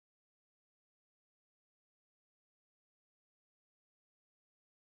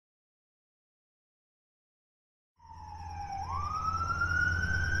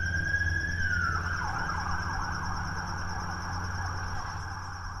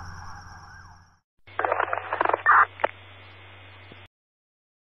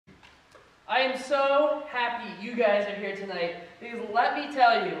happy you guys are here tonight, because let me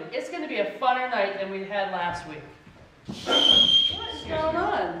tell you, it's going to be a funner night than we had last week. What's going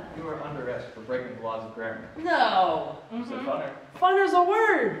on? You are under arrest for breaking the laws of grammar. No. You said funner. Funner's a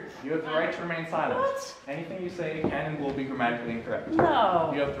word. You have the right to remain silent. What? Anything you say can and will be grammatically incorrect.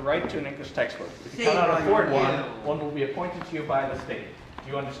 No. You have the right to an English textbook. If you cannot afford one will be appointed to you by the state.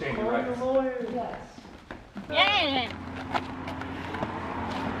 Do you understand your rights? Yes. Yeah.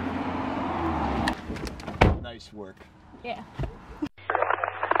 Nice work. Yeah.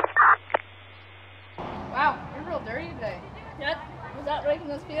 Wow, you're real dirty today. Yep. Was that raking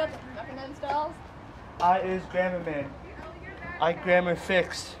those fields and ducking them stalls? I is grammar man. I grammar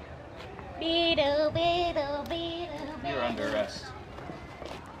fixed. Beedle, beedle, beedle, You're under arrest.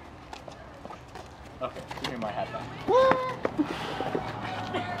 Okay, give me my hat back.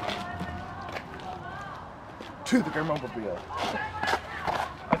 To the Grammarmobile.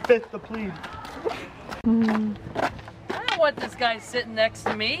 I fit the plea. I don't want this guy sitting next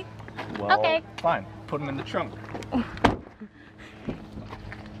to me. Well, Okay. fine. Put him in the trunk.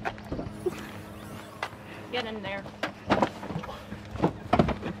 Get in there.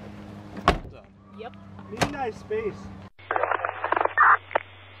 Yep. Need a nice space.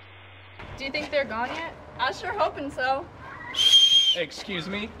 Do you think they're gone yet? I was sure hoping so. Hey, excuse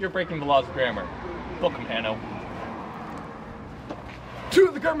me? You're breaking the laws of grammar. Book him, Hanno. To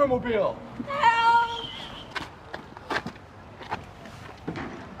the Grammarmobile! Help!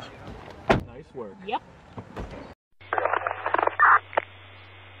 Nice work. Yep.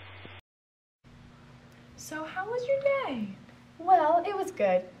 So how was your day? Well, it was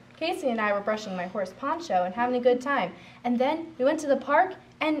good. Casey and I were brushing my horse Poncho and having a good time. And then we went to the park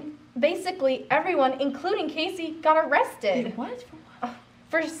and basically everyone, including Casey, got arrested. Wait, what? For what?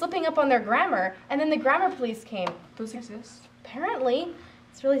 For slipping up on their grammar. And then the grammar police came. Those exist? Apparently.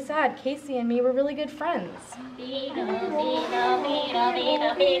 It's really sad. Casey and me were really good friends. Beedle, beedle, beedle,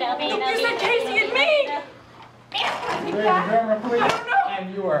 beedle, beedle, beedle. You said Casey and me!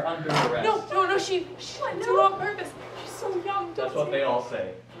 And you are under arrest. No, she went to it on purpose. She's so young. That's what they all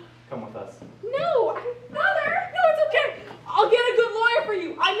say. Come with us. No, Mother! No, it's okay. I'll get a good lawyer for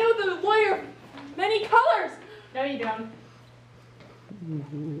you. I know the lawyer of many colors. No, you don't.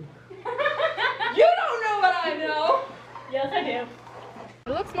 You don't know what I know. Yes, I do.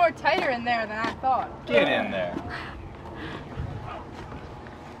 It looks more tighter in there than I thought. Get in there.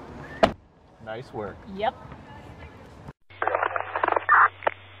 Nice work. Yep.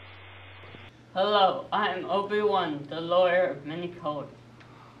 Hello, I'm Obi-Wan, the lawyer of many colors.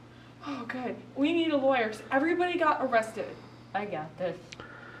 Oh, good. We need a lawyer 'cause everybody got arrested. I got this.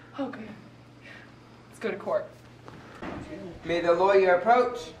 Okay. Let's go to court. May the lawyer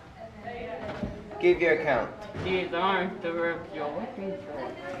approach? Give your account. These aren't the verbs you're looking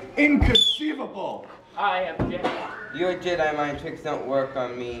for. Inconceivable! I object. Your Jedi mind tricks don't work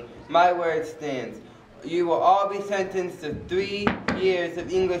on me. My word stands. You will all be sentenced to 3 years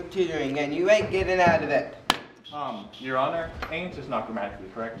of English tutoring, and you ain't getting out of it. Your Honor, ain't is not grammatically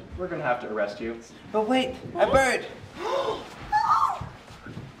correct. We're gonna have to arrest you. But wait, a bird.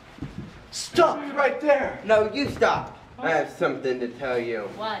 Stop right there. No, you stop. I have something to tell you.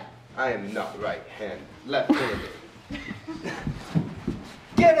 What? I am not right-handed, left-handed.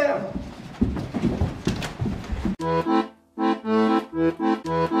 Get him.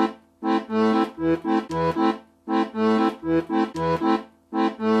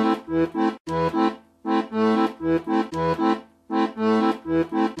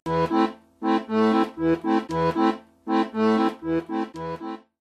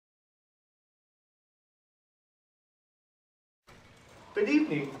 Good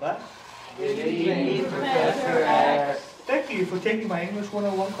evening, class. Good evening, Professor X. Thank you for taking my English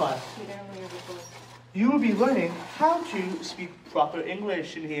 101 class. You will be learning how to speak proper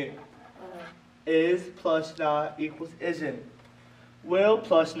English in here. Is plus not equals isn't. Will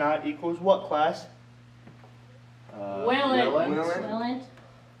plus not equals what, class? Willant.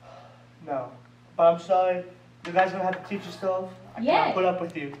 No. But I'm sorry, you guys don't have to teach yourself. I Yay. can't put up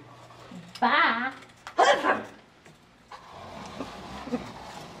with you. Bye.